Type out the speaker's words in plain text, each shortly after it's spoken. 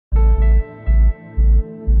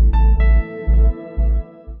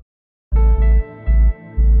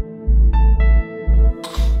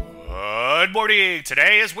morning.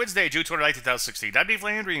 Today is Wednesday, June 29th, 2016. I'm Dave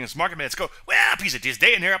Landry, and it's Market Minutes go. Well, piece of this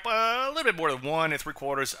day in there up a little bit more than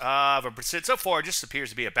 1.75%. So far, it just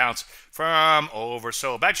appears to be a bounce from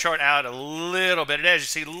Oversold. Back chart out a little bit. And as you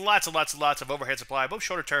see, lots of overhead supply, both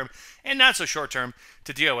shorter term and not so short term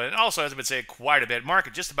to deal with. And also, as I've been saying quite a bit,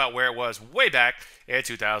 market just about where it was way back in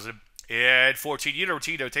 2000. And 14, you know,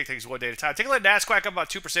 routine, take things one day at a time. Take a look at NASDAQ up about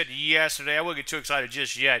 2% yesterday. I won't get too excited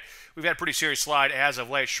just yet. We've had a pretty serious slide as of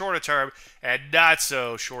late. Shorter term and not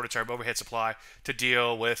so shorter term overhead supply to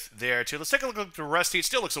deal with there, too. Let's take a look at the Rusty. It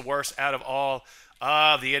still looks the worst out of all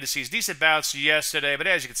of the indices. Decent bounce yesterday, but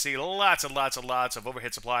as you can see, lots of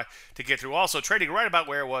overhead supply to get through. Also trading right about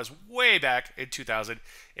where it was way back in 2013.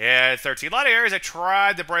 A lot of areas that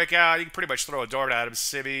tried to break out. You can pretty much throw a dart at them.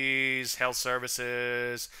 Civvies, health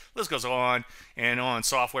services, list goes on and on.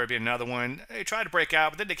 Software being another one. They tried to break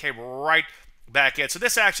out, but then they came right back in. So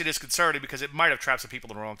this action is concerning because it might have trapped some people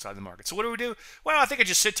on the wrong side of the market. So what do? Well, I think I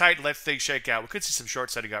just sit tight and let things shake out. We could see some short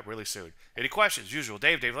setting up really soon. Any questions? Usual,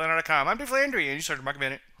 DaveLandry.com. I'm Dave Landry, and you started Market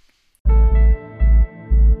Minute.